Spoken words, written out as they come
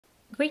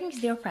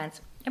Greetings, dear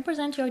friends. I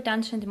present your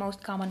attention the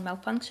most common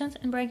malfunctions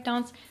and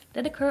breakdowns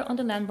that occur on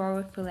the Land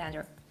Rover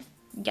Freelander.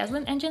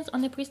 Gasoline engines on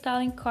the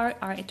pre-styling car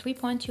are a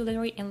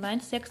 3.2-liter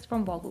inline-six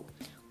from Volvo,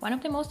 one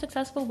of the most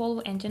successful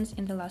Volvo engines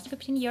in the last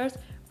 15 years,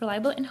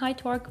 reliable and high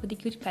torque with a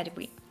huge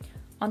pedigree.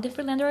 On the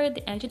Freelander,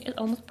 the engine is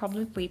almost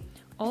problem-free.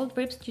 All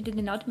drips due to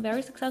the not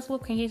very successful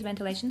crankcase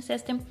ventilation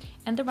system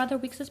and the rather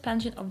weak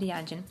suspension of the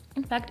engine.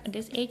 In fact, at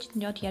this age, do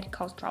not yet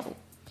cause trouble.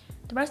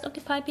 The rest of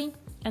the piping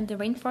and the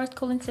reinforced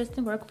cooling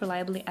system work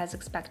reliably as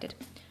expected.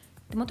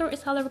 The motor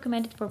is highly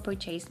recommended for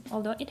purchase,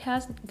 although it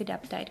has good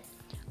appetite.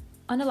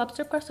 On a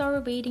lobster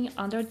crossover weighing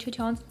under 2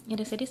 tons in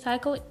the city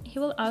cycle, he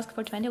will ask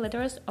for 20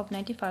 liters of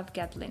 95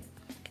 gasoline.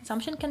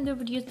 Consumption can be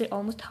reduced by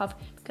almost half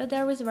because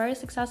there is a very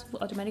successful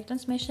automatic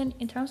transmission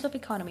in terms of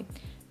economy,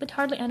 but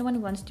hardly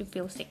anyone wants to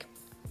feel sick.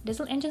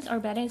 Diesel engines are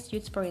better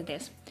suited for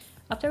this.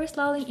 After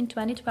restyling in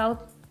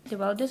 2012, the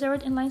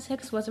well-deserved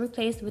inline-six was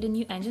replaced with a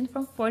new engine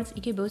from Ford's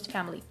EcoBoost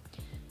family.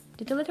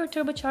 The 2-liter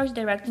turbocharged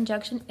direct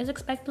injection is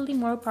expectedly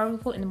more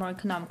powerful and more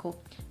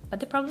economical, but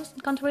the problems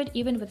encountered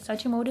even with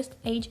such a modest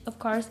age of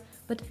cars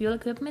with fuel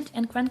equipment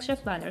and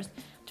crankshaft liners,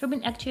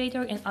 turbine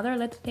actuator and other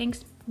little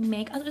things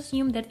make us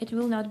assume that it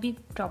will not be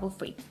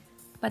trouble-free.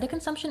 But the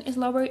consumption is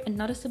lower and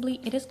noticeably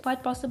it is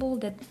quite possible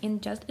that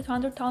in just a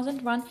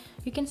 100,000 run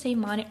you can save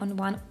money on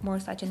one more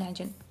such an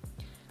engine.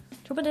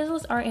 Turbo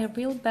diesels are a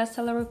real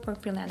bestseller for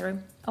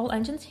Freelander. All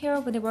engines here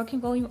with a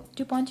working volume of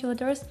 2.2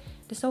 liters,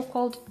 the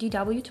so-called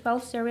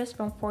DW12 series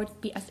from Ford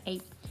PSA.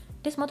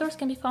 These motors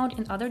can be found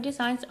in other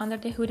designs under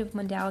the hood of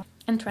Mondeo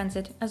and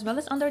Transit, as well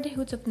as under the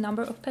hoods of a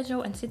number of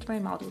Peugeot and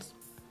Citroën models.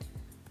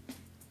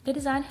 The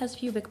design has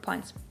few weak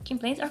points.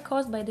 Complaints are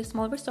caused by the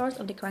small resource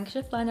of the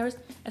crankshaft liners,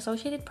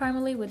 associated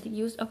primarily with the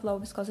use of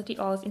low-viscosity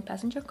oils in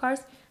passenger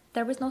cars.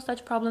 There is no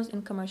such problems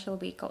in commercial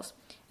vehicles,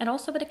 and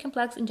also with a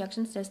complex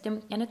injection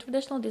system and a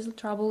traditional diesel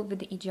trouble with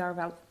the EGR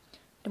valve.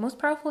 The most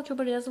powerful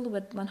turbo diesel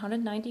with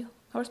 190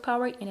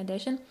 horsepower. In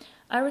addition,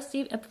 I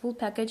received a full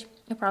package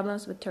of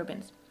problems with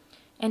turbines,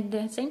 and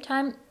at the same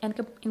time,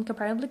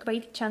 incomparably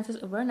great chances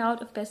of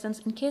burnout of pistons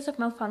in case of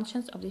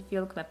malfunctions of the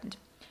fuel equipment.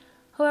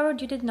 However,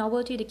 due to the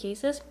novelty, the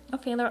cases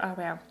of failure are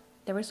rare.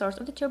 The resource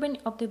of the turbine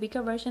of the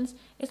weaker versions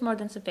is more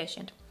than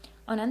sufficient.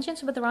 On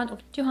engines with a run of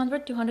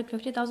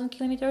 200–250,000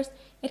 kilometers,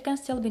 it can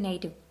still be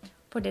native.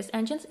 For these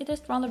engines, it is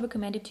strongly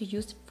recommended to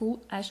use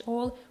full ash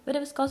oil with a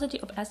viscosity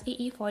of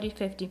SAE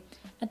 40–50,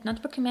 and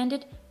not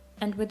recommended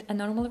and with a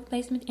normal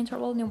replacement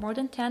interval no more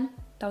than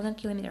 10,000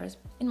 kilometers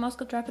in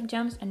Moscow traffic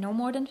jams and no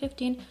more than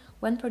 15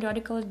 when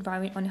periodically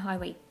driving on a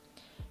highway.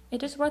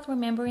 It is worth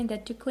remembering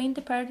that to clean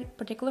the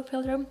particular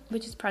filter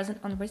which is present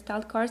on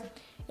restyled cars,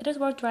 it is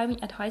worth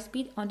driving at high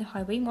speed on the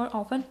highway more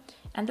often,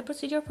 and the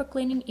procedure for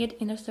cleaning it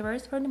in a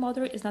reverse for the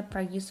motor is not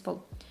very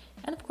useful.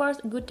 And of course,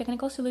 a good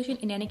technical solution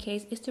in any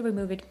case is to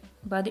remove it,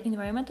 but the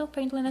environmental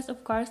friendliness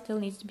of cars still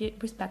needs to be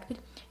respected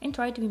and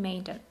tried to be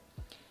maintained.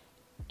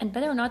 And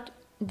better not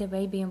the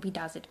way BMW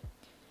does it.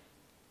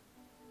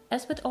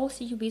 As with all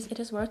CUVs, it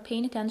is worth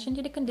paying attention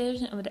to the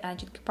condition of the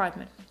engine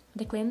compartment,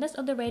 the cleanness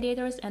of the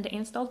radiators and the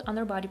installed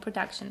underbody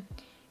protection.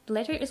 The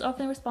latter is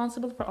often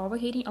responsible for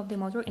overheating of the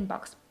motor in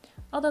box,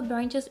 although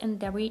branches and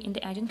debris in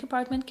the engine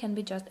compartment can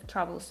be just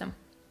troublesome.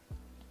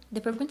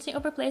 The frequency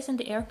of replacing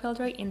the air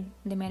filter in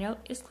the manual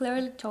is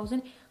clearly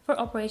chosen for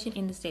operation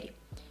in the city.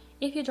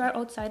 If you drive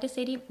outside the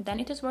city, then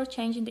it is worth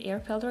changing the air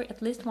filter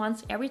at least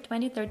once every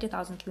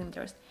 20–30,000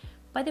 kilometers.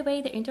 By the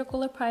way, the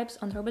intercooler pipes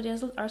on turbo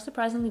diesels are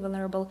surprisingly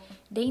vulnerable.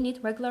 They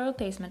need regular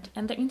replacement,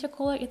 and the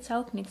intercooler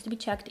itself needs to be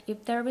checked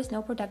if there is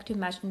no protective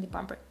mesh in the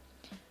bumper.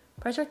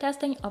 Pressure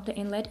testing of the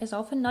inlet is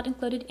often not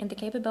included in the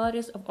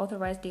capabilities of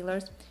authorized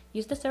dealers.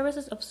 Use the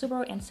services of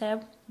Subaru and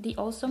Saab.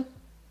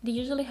 They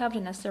usually have the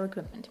necessary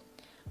equipment.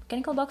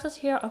 Mechanical boxes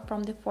here are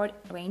from the Ford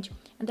range,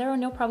 and there are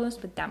no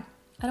problems with them.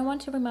 I don't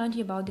want to remind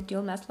you about the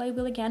dual mass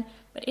flywheel again,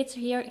 but it's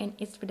here and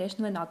it's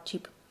traditionally not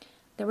cheap.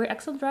 The rear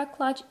axle drag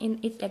clutch in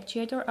its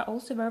actuator are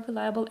also very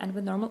reliable and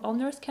with normal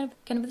owners can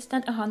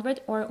withstand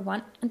 100 or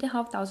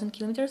 1,500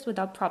 kilometers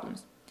without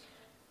problems.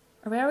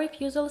 Rare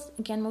refusals,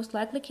 again most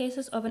likely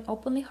cases of an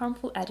openly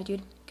harmful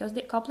attitude, because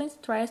the coupling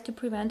tries to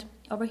prevent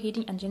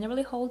overheating and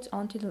generally holds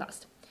on to the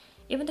last.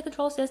 Even the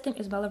control system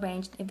is well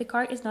arranged. If the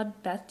car is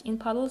not bathed in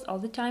puddles all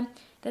the time,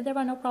 then there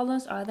are no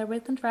problems either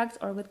with contracts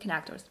or with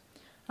connectors.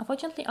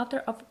 Unfortunately,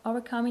 after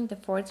overcoming the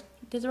faults,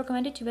 it is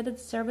recommended to visit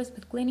the service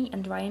with cleaning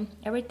and drying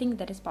everything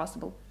that is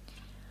possible.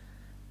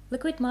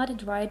 Liquid mud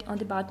dried on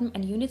the bottom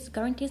and units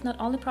guarantees not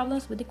only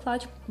problems with the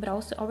clutch, but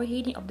also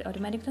overheating of the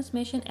automatic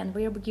transmission and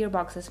rear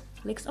gearboxes,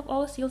 leaks of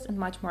oil seals and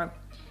much more.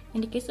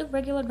 In the case of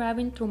regular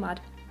driving through mud,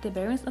 the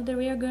bearings of the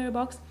rear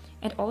gearbox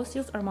and oil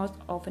seals are most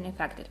often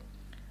affected.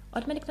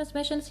 Automatic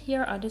transmissions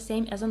here are the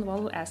same as on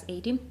Volvo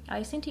S80,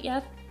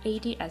 ICNTF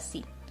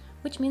 80SC,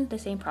 which means the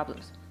same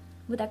problems.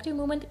 With active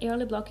movement,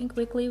 early blocking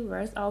quickly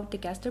wears out the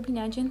gas turbine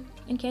engine.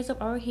 In case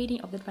of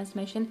overheating of the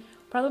transmission,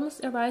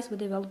 problems arise with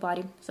the valve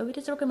body, so it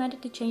is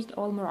recommended to change the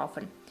oil more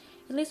often,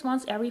 at least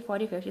once every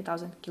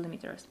 40–50,000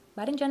 kilometers.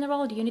 But in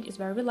general, the unit is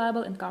very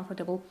reliable and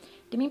comfortable.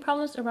 The main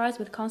problems arise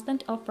with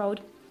constant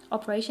off-road,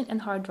 operation,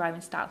 and hard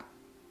driving style.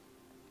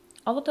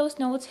 All of those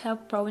notes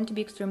have proven to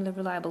be extremely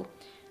reliable.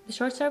 The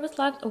short service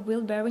life of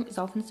wheel bearing is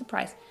often a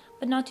surprise,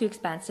 but not too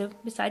expensive.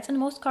 Besides, on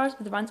most cars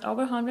with runs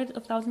over hundreds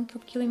of thousands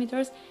of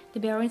kilometers, the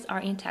bearings are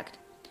intact.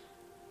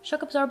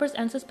 Shock absorbers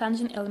and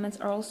suspension elements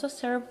are also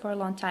served for a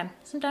long time,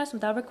 sometimes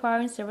without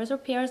requiring serious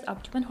repairs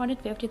up to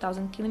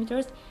 150,000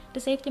 kilometers, the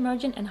safety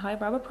margin and high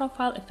rubber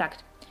profile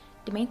effect.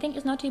 The main thing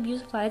is not to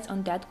abuse flights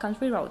on dead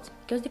country roads,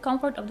 because the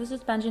comfort of the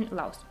suspension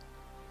allows.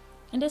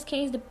 In this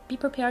case, be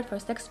prepared for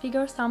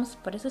six-figure sums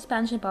for the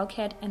suspension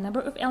bulkhead. A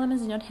number of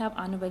elements do not have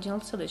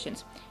unoriginal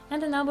solutions,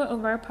 and the number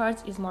of rare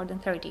parts is more than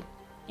 30.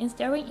 In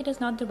steering, it is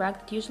not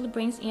direct that usually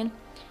brings in,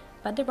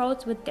 but the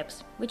roads with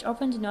dips, which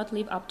often do not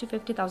live up to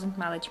 50,000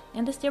 mileage,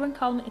 and the steering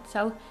column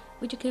itself,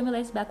 which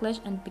accumulates backlash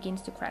and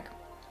begins to crack.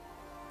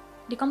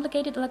 The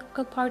complicated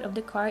electrical part of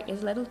the car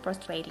is a little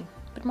frustrating,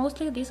 but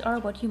mostly these are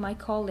what you might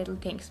call little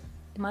things.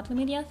 The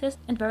multimedia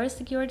system and various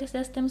security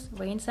systems,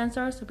 rain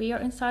sensors, rear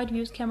and side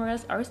views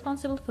cameras are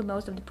responsible for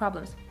most of the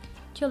problems.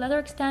 To a lesser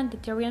extent, the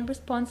terrain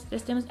response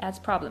systems adds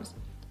problems.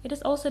 It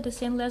is also the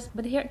sinless,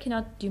 but here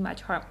cannot do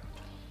much harm.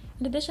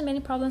 In addition, many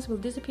problems will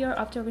disappear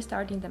after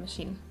restarting the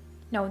machine.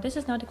 No, this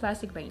is not a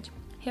classic range.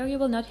 Here you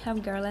will not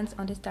have garlands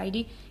on this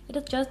tidy, it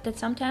is just that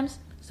sometimes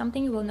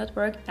something will not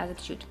work as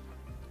it should.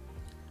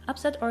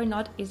 Upset or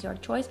not is your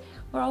choice,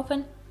 more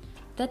often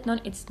that none,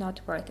 it's not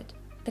worth it.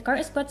 The car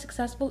is quite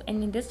successful,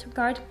 and in this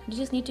regard, you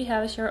just need to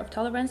have a share of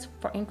tolerance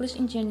for English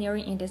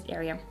engineering in this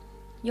area.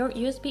 Your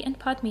USB and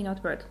pod may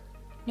not work.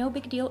 No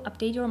big deal,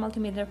 update your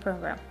multimedia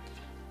firmware.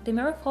 The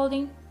mirror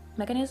folding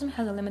mechanism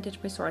has a limited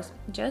resource,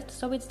 just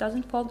so it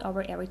doesn't fold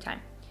over every time.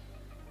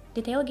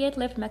 The tailgate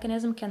lift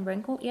mechanism can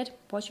wrinkle it,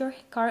 wash your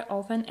car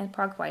often, and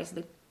park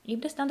wisely.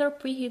 If the standard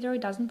preheater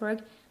doesn't work,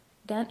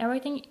 then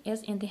everything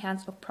is in the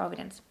hands of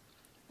Providence.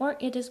 Or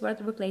it is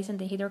worth replacing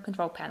the heater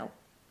control panel.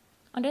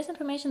 On this,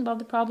 information about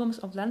the problems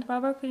of Land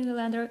Rover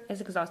Freelander is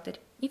exhausted.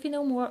 If you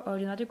know more or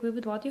do not agree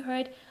with what you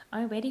heard,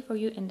 I am waiting for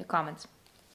you in the comments.